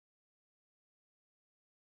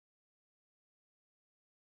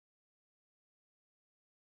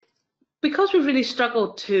because we've really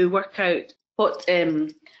struggled to work out what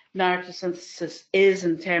narrative synthesis is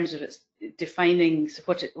in terms of its defining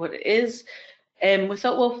what it is, we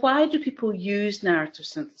thought, well, why do people use narrative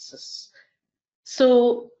synthesis?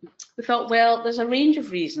 So we thought, well, there's a range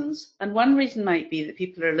of reasons, and one reason might be that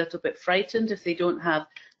people are a little bit frightened if they don't have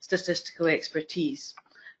statistical expertise.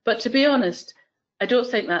 But to be honest, I don't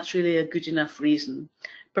think that's really a good enough reason.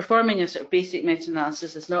 Performing a sort of basic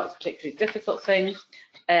meta-analysis is not a particularly difficult thing,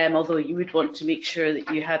 although you would want to make sure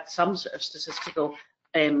that you had some sort of statistical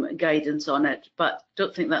guidance on it, but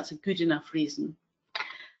don't think that's a good enough reason.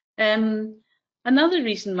 Another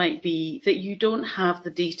reason might be that you don't have the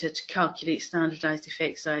data to calculate standardised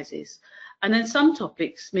effect sizes. And in some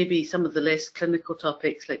topics, maybe some of the less clinical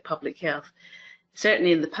topics like public health,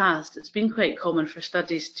 certainly in the past, it's been quite common for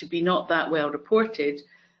studies to be not that well reported.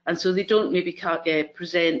 And so they don't maybe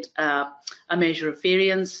present a measure of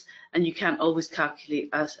variance, and you can't always calculate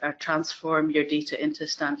or transform your data into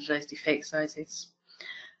standardised effect sizes.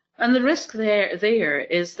 And the risk there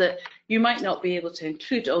is that you might not be able to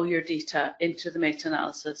include all your data into the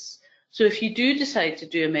meta-analysis. So if you do decide to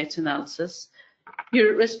do a meta-analysis,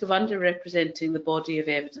 you're at risk of underrepresenting the body of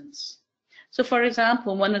evidence. So for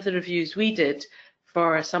example, one of the reviews we did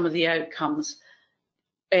for some of the outcomes,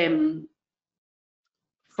 for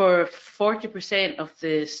 40% of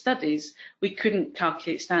the studies, we couldn't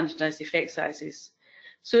calculate standardized effect sizes.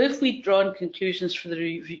 So if we'd drawn conclusions for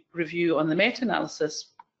the review on the meta-analysis,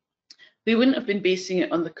 we wouldn't have been basing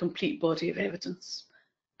it on the complete body of evidence,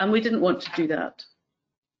 and we didn't want to do that.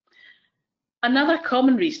 Another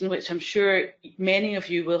common reason, which I'm sure many of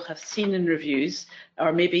you will have seen in reviews,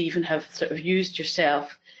 or maybe even have sort of used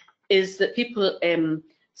yourself, is that people are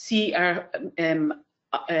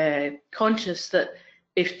conscious that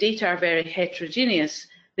if data are very heterogeneous,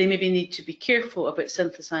 they maybe need to be careful about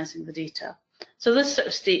synthesizing the data. So this sort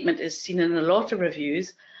of statement is seen in a lot of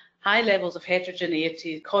reviews. High levels of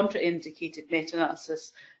heterogeneity contraindicated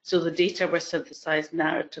meta-analysis, so the data were synthesized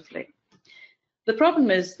narratively. The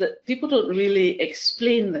problem is that people don't really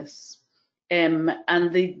explain this, and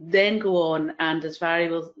they then go on, and as Vary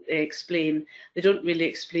will explain, they don't really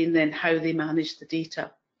explain then how they manage the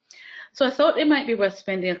data. So I thought it might be worth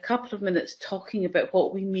spending a couple of minutes talking about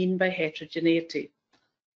what we mean by heterogeneity.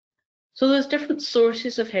 So there's different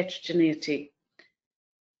sources of heterogeneity,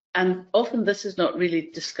 and often this is not really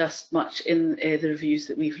discussed much in the reviews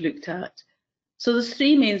that we've looked at. So there's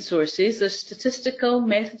three main sources. There's statistical,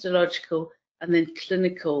 methodological, and then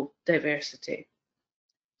clinical diversity.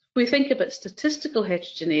 If we think about statistical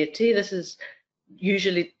heterogeneity, this is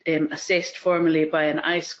usually assessed formally by an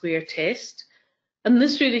I-square test. And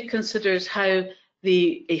this really considers how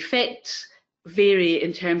the effects vary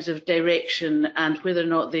in terms of direction and whether or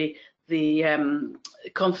not the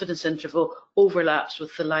confidence interval overlaps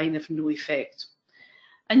with the line of no effect.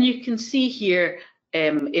 And you can see here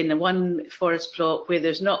in one forest plot where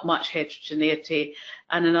there's not much heterogeneity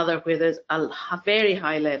and another where there's a very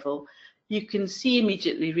high level, you can see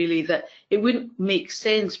immediately really that it wouldn't make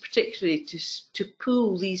sense particularly to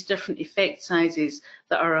pool these different effect sizes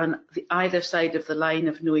that are on either side of the line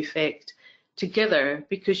of no effect together,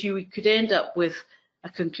 because you could end up with a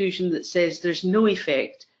conclusion that says there's no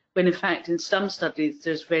effect, when in fact in some studies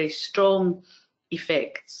there's very strong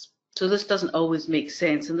effects. So this doesn't always make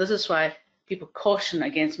sense, and this is why people caution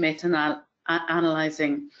against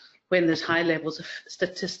meta-analyzing when there's high levels of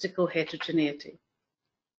statistical heterogeneity.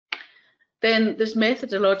 Then there's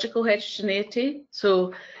methodological heterogeneity.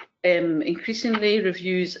 So increasingly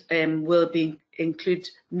reviews will include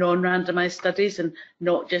non-randomized studies and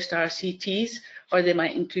not just RCTs, or they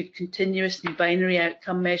might include continuous and binary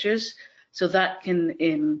outcome measures. So that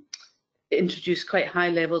can introduce quite high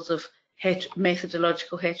levels of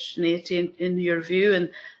methodological heterogeneity in your review, and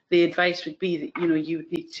the advice would be that you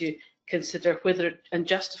would need to consider whether and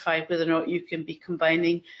justify whether or not you can be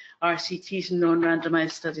combining RCTs and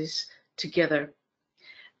non-randomized studies together.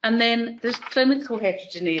 And then there's clinical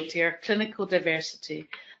heterogeneity or clinical diversity,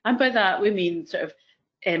 and by that we mean sort of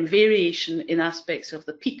variation in aspects of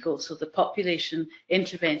the PICO, so the population,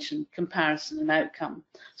 intervention, comparison and outcome.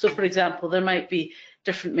 So for example, there might be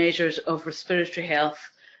different measures of respiratory health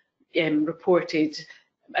reported,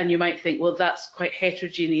 and you might think, well, that's quite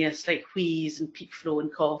heterogeneous, like wheeze and peak flow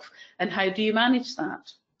and cough, and how do you manage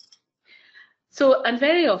that? So, and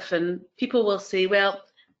very often people will say, well,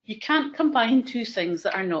 you can't combine two things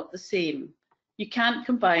that are not the same. You can't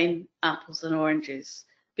combine apples and oranges,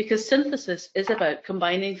 because synthesis is about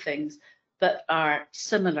combining things that are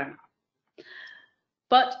similar.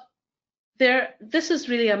 But this is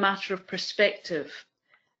really a matter of perspective.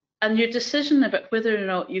 And your decision about whether or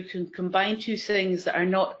not you can combine two things that are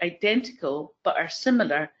not identical but are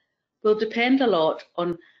similar will depend a lot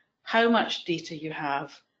on how much data you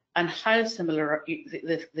have and how similar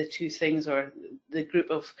the two things or the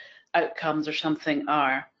group of outcomes or something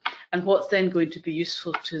are, and what's then going to be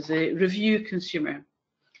useful to the review consumer.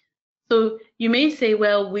 So you may say,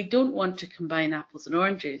 well, we don't want to combine apples and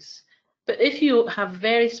oranges, but if you have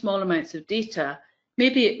very small amounts of data,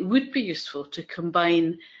 maybe it would be useful to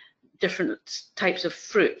combine different types of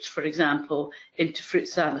fruit, for example, into fruit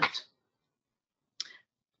salad.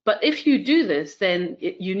 But if you do this, then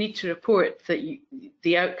you need to report that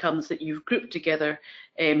the outcomes that you've grouped together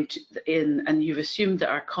and you've assumed that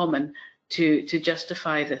are common to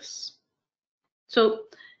justify this. So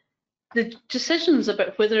the decisions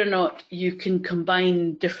about whether or not you can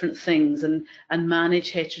combine different things and manage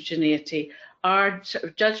heterogeneity are sort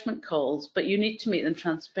of judgment calls, but you need to make them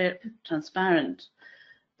transparent.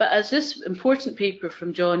 But as this important paper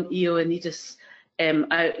from John Ioannidis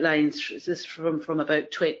outlines, this is from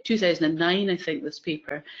about 2009, I think, this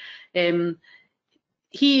paper,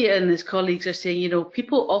 he and his colleagues are saying, you know,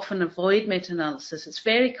 people often avoid meta-analysis. It's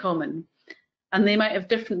very common, and they might have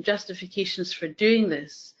different justifications for doing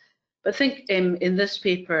this. But I think in this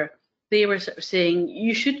paper, they were sort of saying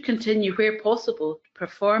you should continue where possible to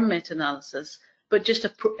perform meta-analysis, but just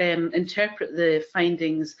interpret the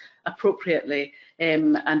findings appropriately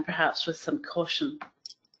and perhaps with some caution.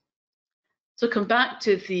 So come back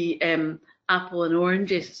to the apple and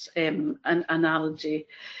oranges analogy.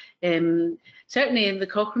 Certainly in the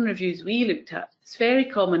Cochrane reviews we looked at, it's very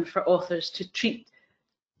common for authors to treat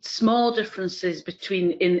small differences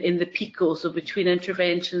between in the PICO, so between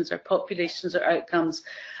interventions or populations or outcomes,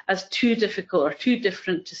 as too difficult or too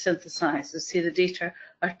different to synthesize. They say the data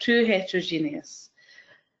are too heterogeneous.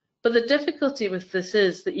 But the difficulty with this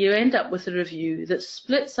is that you end up with a review that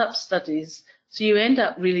splits up studies, so you end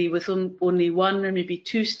up really with only one or maybe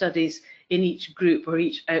two studies in each group or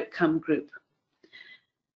each outcome group.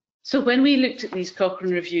 So when we looked at these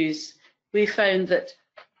Cochrane reviews, we found that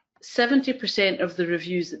 70% of the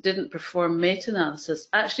reviews that didn't perform meta-analysis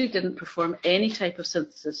actually didn't perform any type of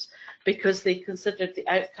synthesis because they considered the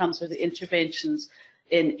outcomes or the interventions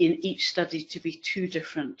in each study to be too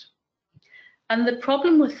different. And the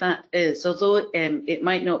problem with that is, although it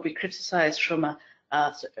might not be criticised from a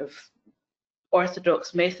sort of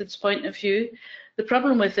orthodox methods point of view, the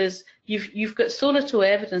problem with is you've got so little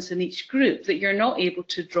evidence in each group that you're not able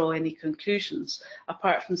to draw any conclusions,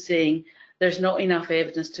 apart from saying there's not enough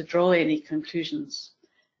evidence to draw any conclusions.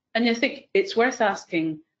 And I think it's worth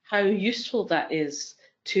asking how useful that is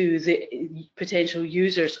to the potential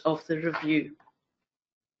users of the review.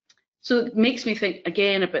 So it makes me think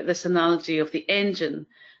again about this analogy of the engine,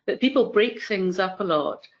 that people break things up a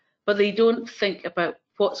lot, but they don't think about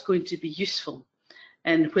what's going to be useful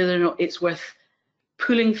and whether or not it's worth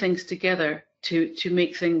pulling things together to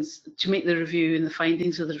make the review and the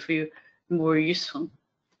findings of the review more useful.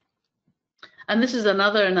 And this is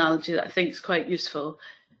another analogy that I think is quite useful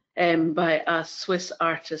by a Swiss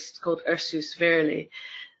artist called Ursus Verley.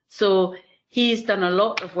 So he's done a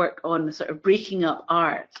lot of work on sort of breaking up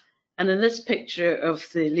art. And in this picture of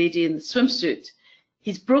the lady in the swimsuit,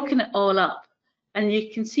 he's broken it all up. And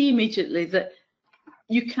you can see immediately that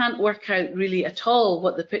you can't work out really at all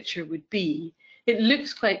what the picture would be. It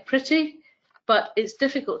looks quite pretty, but it's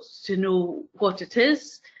difficult to know what it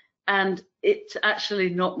is, and it's actually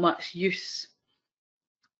not much use.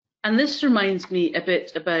 And this reminds me a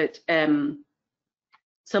bit about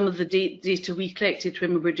some of the data we collected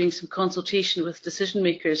when we were doing some consultation with decision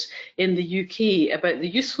makers in the UK about the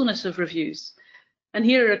usefulness of reviews. And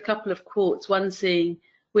here are a couple of quotes, one saying,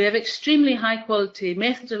 "We have extremely high quality,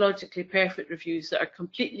 methodologically perfect reviews that are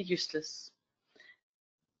completely useless.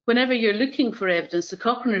 Whenever you're looking for evidence, the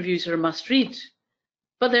Cochrane reviews are a must read,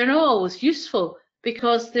 but they're not always useful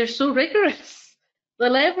because they're so rigorous." The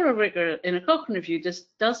level of rigor in a Cochrane review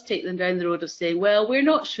does take them down the road of saying, well, we're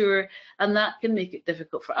not sure, and that can make it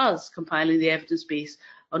difficult for us compiling the evidence base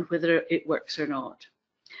on whether it works or not.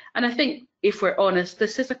 And I think, if we're honest,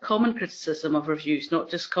 this is a common criticism of reviews, not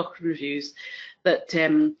just Cochrane reviews, that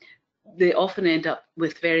they often end up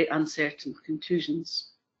with very uncertain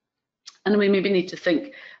conclusions. And we maybe need to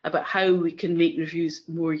think about how we can make reviews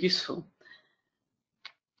more useful.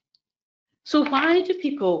 So why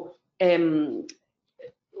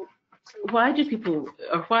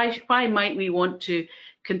might we want to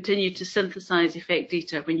continue to synthesize effect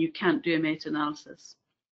data when you can't do a meta-analysis?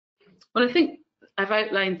 Well, I think I've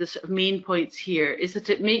outlined the sort of main points here, is that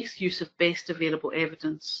it makes use of best available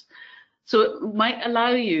evidence. So it might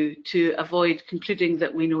allow you to avoid concluding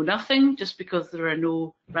that we know nothing just because there are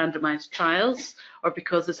no randomised trials, or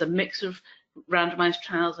because there's a mix of randomised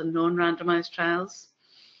trials and non-randomised trials.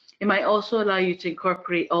 It might also allow you to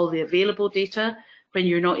incorporate all the available data when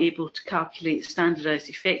you're not able to calculate standardised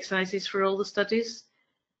effect sizes for all the studies.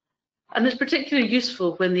 And it's particularly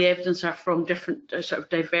useful when the evidence are from different sort of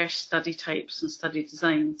diverse study types and study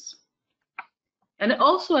designs. And it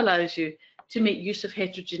also allows you to make use of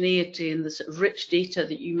heterogeneity and the sort of rich data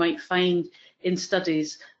that you might find in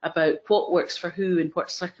studies about what works for who in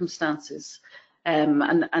what circumstances,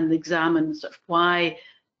 and examine sort of why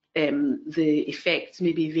the effects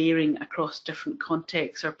may be varying across different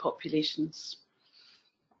contexts or populations.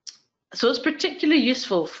 So it's particularly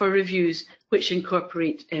useful for reviews which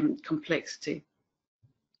incorporate complexity.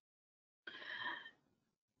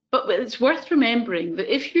 But it's worth remembering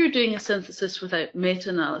that if you're doing a synthesis without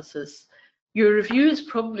meta-analysis, your review is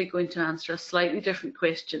probably going to answer a slightly different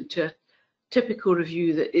question to a typical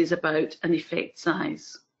review that is about an effect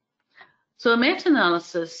size. So a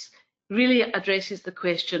meta-analysis really addresses the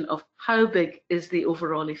question of how big is the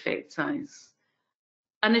overall effect size.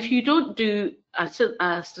 And if you don't do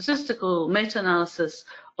a statistical meta-analysis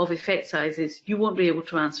of effect sizes, you won't be able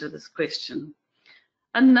to answer this question.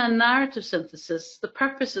 And in narrative synthesis, the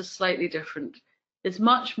purpose is slightly different. It's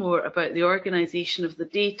much more about the organisation of the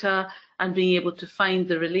data and being able to find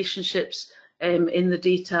the relationships in the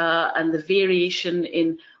data and the variation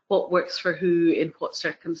in what works for who in what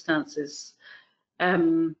circumstances.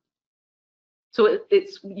 So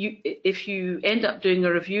if you end up doing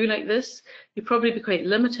a review like this, you'll probably be quite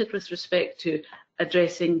limited with respect to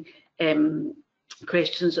addressing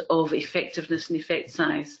questions of effectiveness and effect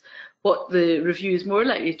size. What the review is more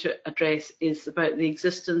likely to address is about the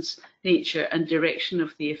existence, nature and direction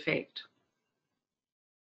of the effect.